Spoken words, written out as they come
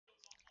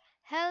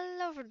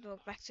welcome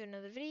back to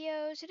another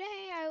video.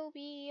 Today I will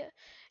be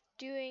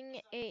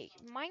doing a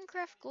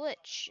Minecraft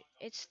glitch.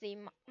 It's the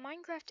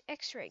Minecraft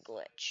Xray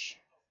glitch.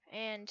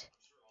 And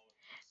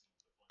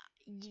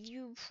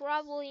you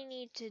probably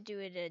need to do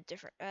it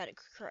at a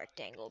correct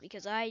angle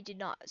because I did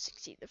not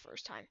succeed the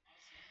first time.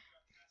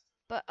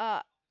 But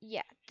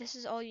yeah, this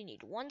is all you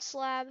need. One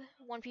slab,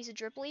 one piece of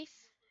drip leaf,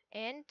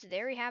 and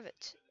there you have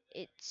it.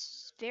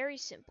 It's very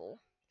simple,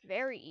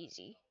 very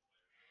easy.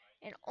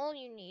 And all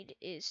you need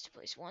is to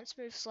place one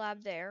smooth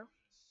slab there.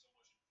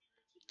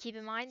 Keep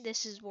in mind,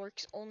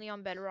 works only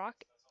on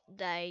Bedrock.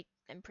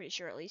 I'm pretty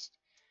sure, at least.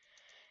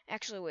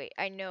 Actually, wait,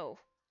 I know,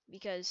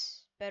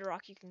 because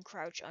Bedrock you can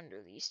crouch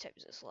under these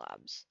types of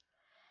slabs.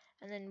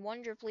 And then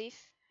one drip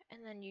leaf, and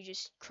then you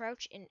just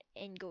crouch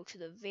and go to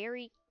the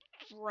very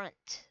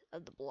front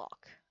of the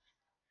block.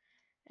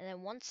 And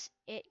then once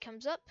it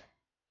comes up,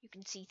 you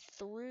can see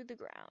through the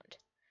ground.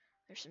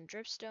 There's some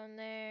dripstone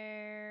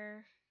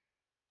there.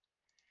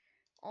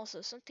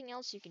 Also, something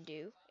else you can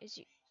do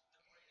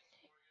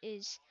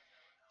is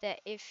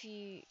that if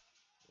you...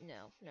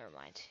 No, never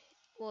mind.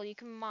 Well, you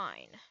can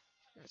mine.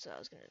 That's what I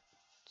was gonna...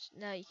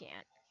 No, you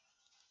can't.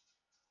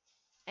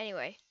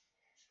 Anyway.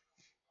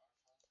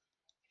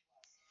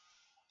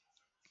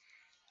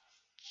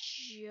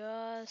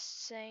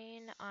 Just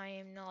saying, I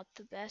am not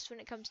the best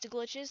when it comes to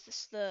glitches.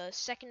 This is the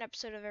second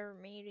episode I've ever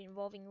made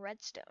involving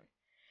redstone.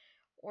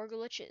 Or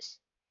glitches.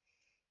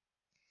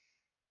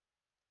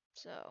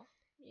 So,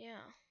 yeah.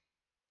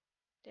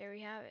 There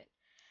we have it.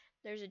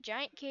 There's a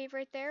giant cave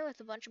right there with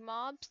a bunch of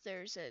mobs.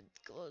 There's a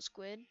glow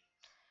squid.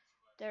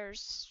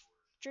 There's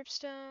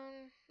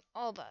dripstone.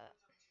 All that.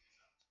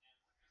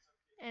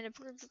 And to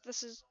prove that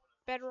this is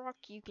Bedrock,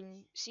 you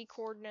can see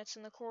coordinates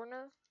in the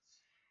corner.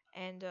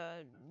 And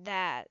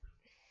that.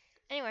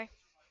 Anyway.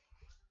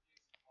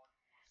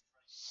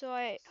 So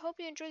I hope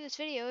you enjoyed this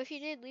video. If you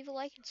did, leave a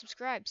like and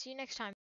subscribe. See you next time.